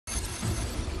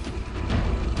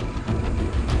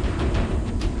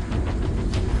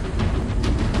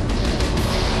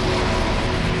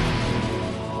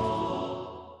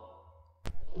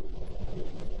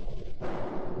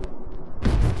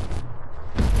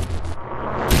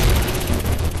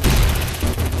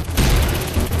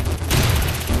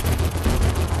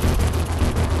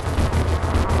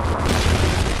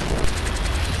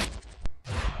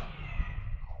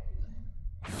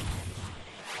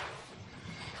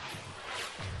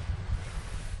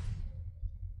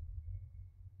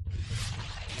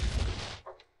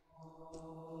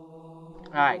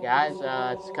Alright guys,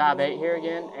 it's Cobb8 here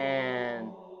again,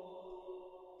 and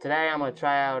today I'm going to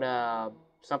try out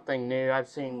something new. I've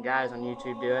seen guys on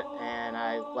YouTube do it, and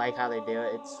I like how they do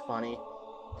it. It's funny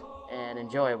and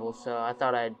enjoyable, so I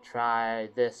thought I'd try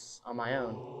this on my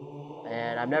own.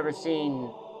 And I've never seen,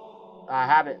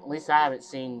 at least I haven't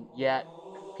seen yet,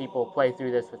 people play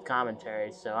through this with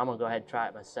commentary, so I'm going to go ahead and try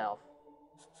it myself.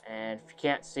 And if you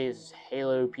can't see, this is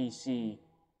Halo PC,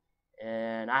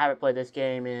 and I haven't played this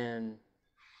game in,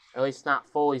 at least not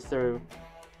fully through.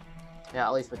 Yeah,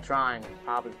 at least with trying,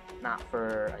 probably not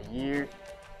for a year.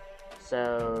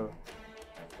 So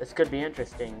this could be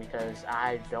interesting because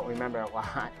I don't remember a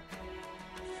lot.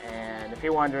 And if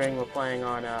you're wondering, we're playing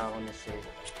on, let me see,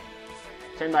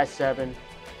 10x7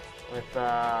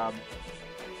 with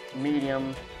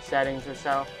medium settings or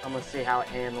so. I'm gonna see how it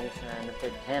handles, and if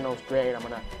it handles great, I'm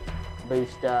gonna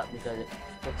boost up because it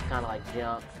looks kind of like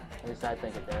junk. At least I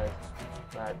think it does,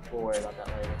 but we'll worry about that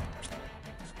later.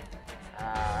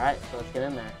 Alright, so let's get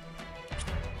in there.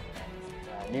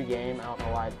 New game, I don't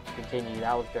know why I continued.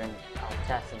 I was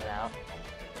testing it out.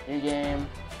 New game,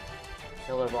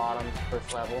 Killer Bottoms,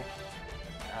 first level.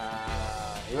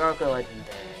 Heroic or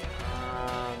Legendary?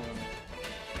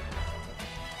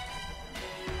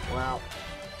 Well,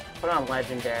 put it on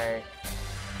Legendary,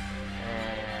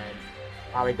 and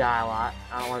probably die a lot.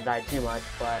 I don't want to die too much,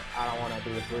 but I don't want to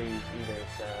be a breeze either,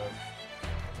 so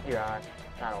you're alright.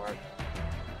 That'll work.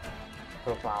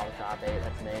 Profile the top 8,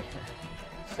 that's me.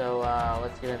 So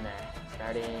let's get in there.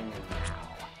 Starting now.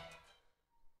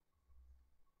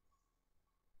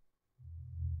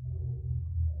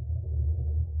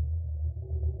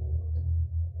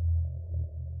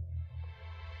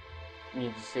 You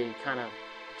can see kind of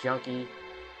junky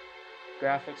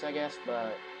graphics, I guess,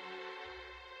 but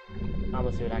I'm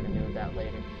gonna see what I can do with that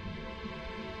later.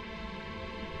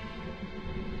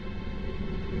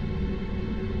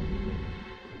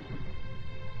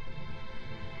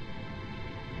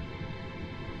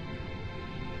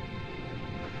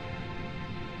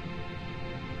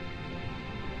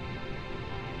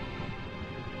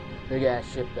 Big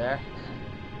ass ship there.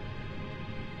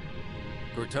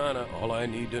 Cortana, all I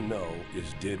need to know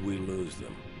is, did we lose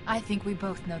them? I think we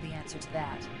both know the answer to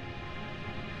that.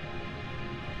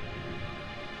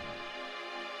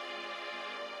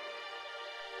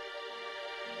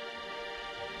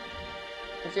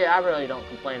 See, I really don't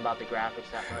complain about the graphics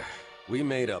that much. We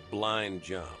made a blind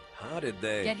jump. How did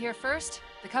they... Get here first?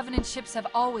 The Covenant ships have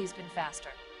always been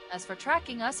faster. As for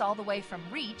tracking us all the way from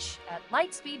Reach, at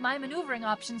light speed my maneuvering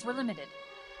options were limited.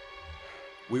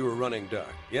 We were running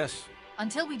dark, yes?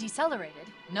 Until we decelerated,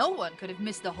 no one could have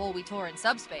missed the hole we tore in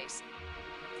subspace.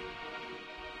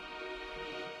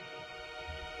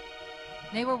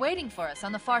 They were waiting for us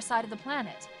on the far side of the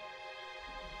planet.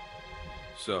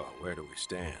 So, where do we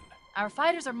stand? Our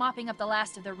fighters are mopping up the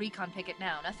last of their recon picket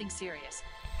now, nothing serious.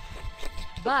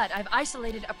 But I've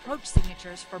isolated approach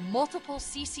signatures for multiple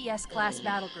CCS-class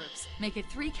battle groups. Make it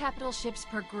 3 capital ships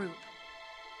per group.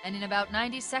 And in about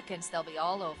 90 seconds, they'll be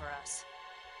all over us.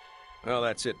 Well,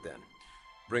 that's it then.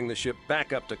 Bring the ship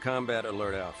back up to Combat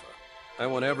Alert Alpha. I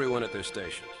want everyone at their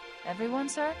stations. Everyone,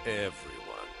 sir?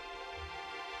 Everyone.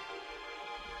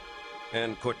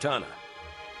 And Cortana.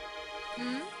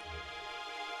 Hmm?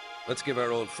 Let's give our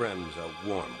old friends a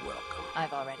warm welcome.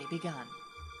 I've already begun.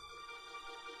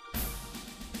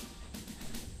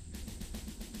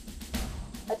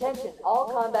 Attention, all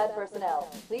combat personnel.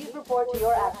 Please report to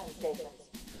your action stations.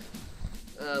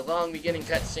 Long beginning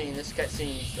cutscene. This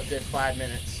cutscene's a good 5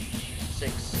 minutes.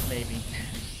 6, maybe.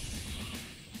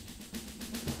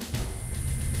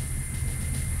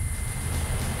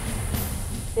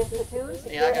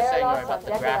 Yeah, like I say more about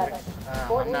the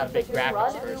graphics. I'm not a big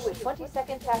graphics person.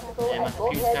 And my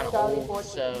computer's kind of old,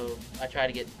 so I try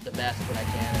to get the best what I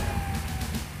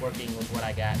can working with what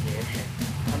I got here.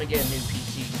 I'm gonna get a new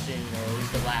PC soon, or at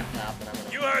least a laptop, and I'm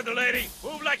gonna... You heard the lady.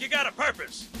 Move like you got a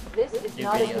purpose. This is Do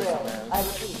not a videos drill. on those. I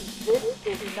repeat,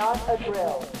 this is not a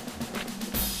drill.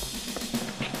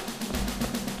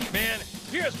 Man,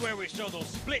 here's where we show those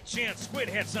split-chin,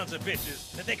 squid-head sons of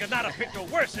bitches that they could not have picked a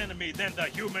worse enemy than the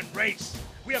human race.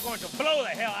 We are going to blow the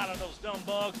hell out of those dumb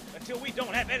bugs until we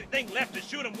don't have anything left to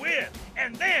shoot them with.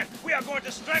 And then we are going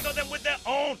to strangle them with their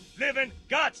own living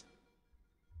guts.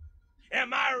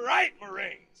 Am I right,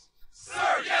 Marines?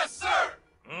 Sir, yes, sir!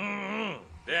 Mm-hmm.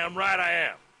 Damn right I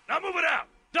am. Now move it out.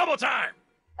 Double time.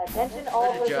 Attention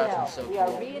all Good job, personnel. it's so We are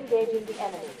cool. re-engaging the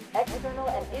enemy. External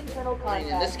and internal I contact.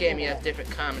 mean, in this game, you have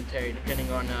different commentary depending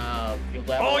on your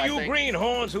level, All I you think.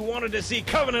 greenhorns who wanted to see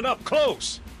Covenant up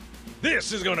close,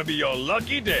 this is going to be your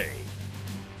lucky day.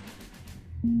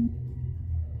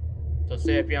 So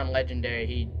say if you're on Legendary,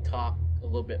 he'd talk a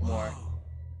little bit more.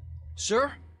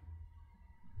 Sir?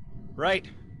 Right.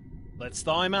 Let's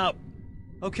thaw him out.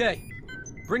 Okay.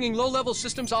 Bringing low-level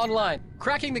systems online.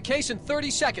 Cracking the case in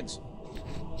 30 seconds.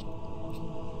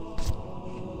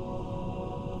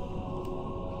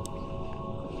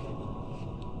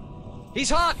 He's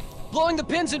hot! Blowing the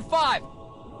pins in 5!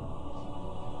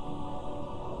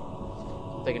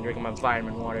 I'm thinking drinking my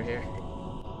vitamin water here.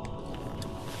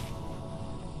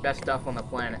 Best stuff on the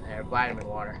planet there, vitamin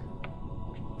water.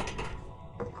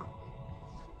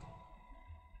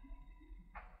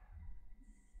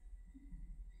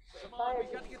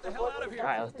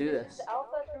 Alright, let's do this. Alpha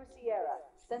through Sierra.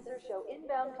 Sensors show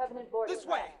inbound Covenant border. This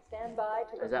way. Stand by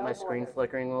to Is that my screen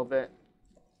flickering a little bit?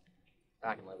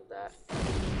 I can live with that.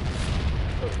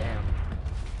 Oh, damn.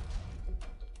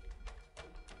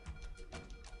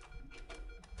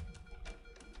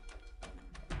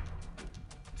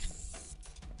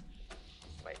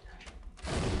 Wait.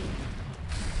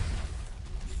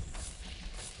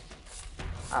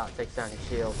 Oh, it takes down your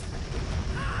shield.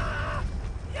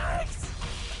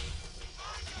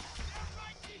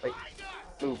 Wait.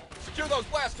 Move. Secure those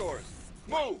blast doors.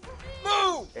 Move.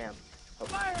 Move. Damn. Oh.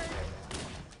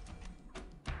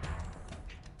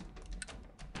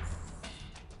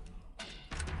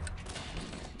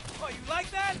 Oh, you like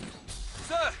that?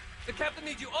 Sir, the captain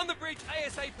needs you on the bridge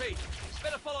ASAP.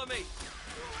 Better follow me.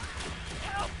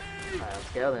 Help me! Alright,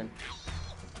 let's go then.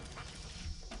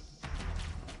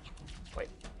 Wait,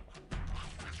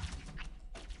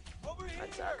 Over here.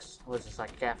 that sucks. Was this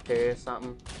like a cafeteria or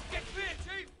something? Get clear,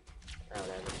 Chief. Oh,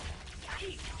 whatever.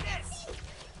 Eat this.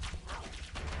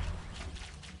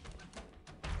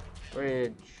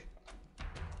 Bridge.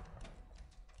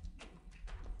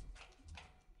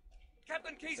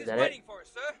 Captain Keyes Is is that waiting it? for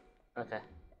us, sir. Okay.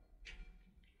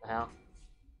 The hell?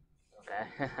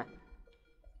 Okay.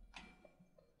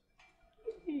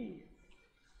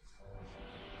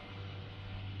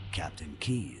 Captain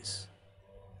Keyes.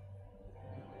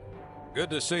 Good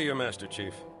to see you, Master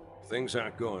Chief. Things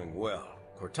aren't going well.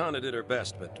 Cortana did her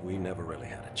best, but we never really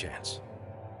had a chance.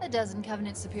 A dozen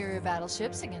Covenant superior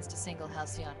battleships against a single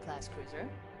Halcyon-class cruiser.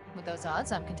 With those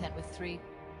odds, I'm content with 3...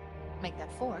 make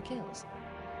that 4 kills.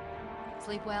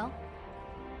 Sleep well?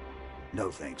 No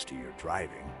thanks to your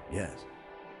driving, yes.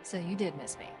 So you did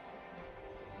miss me.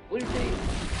 Blue team.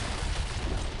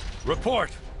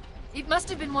 Report! It must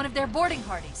have been one of their boarding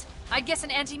parties. I'd guess an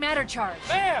antimatter charge.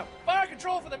 Ma'am! Fire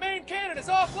control for the main cannon is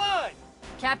offline!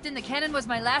 Captain, the cannon was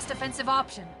my last offensive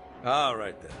option. All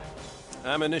right, then.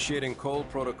 I'm initiating Cold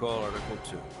Protocol Article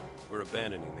 2. We're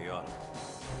abandoning the Autumn.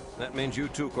 That means you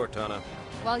too, Cortana.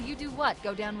 While you do what?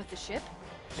 Go down with the ship?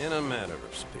 In a manner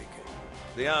of speaking.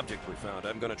 The object we found,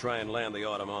 I'm gonna try and land the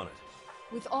Autumn on it.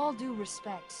 With all due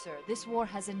respect, sir, this war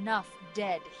has enough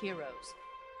dead heroes.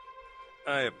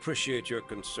 I appreciate your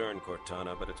concern,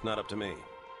 Cortana, but it's not up to me.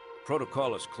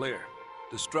 Protocol is clear.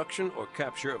 Destruction or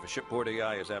capture of a shipboard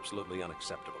AI is absolutely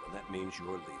unacceptable, and that means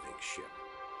you're leaving ship.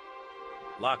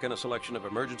 Lock in a selection of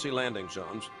emergency landing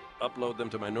zones, upload them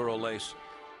to my neural lace,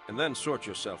 and then sort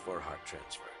yourself for a heart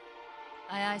transfer.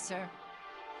 Aye, aye, sir.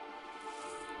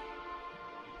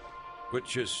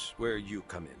 Which is where you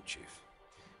come in, Chief.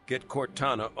 Get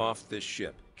Cortana off this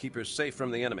ship. Keep her safe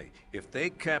from the enemy. If they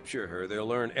capture her, they'll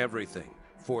learn everything.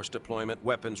 Force deployment,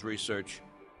 weapons research,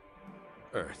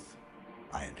 Earth.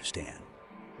 I understand.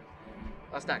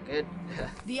 That's not good.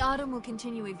 The Autumn will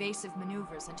continue evasive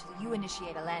maneuvers until you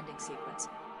initiate a landing sequence.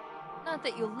 Not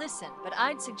that you'll listen, but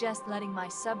I'd suggest letting my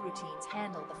subroutines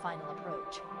handle the final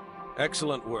approach.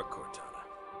 Excellent work, Cortana.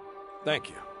 Thank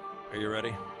you. Are you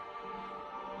ready?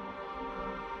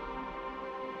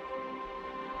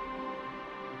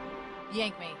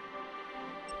 Yank me.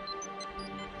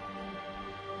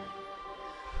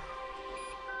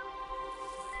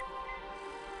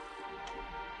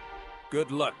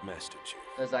 Good luck, Master Chief.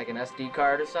 There's like an SD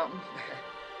card or something.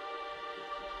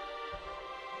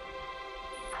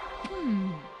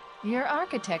 Your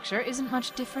architecture isn't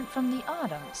much different from the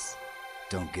Autumn's.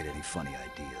 Don't get any funny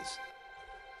ideas.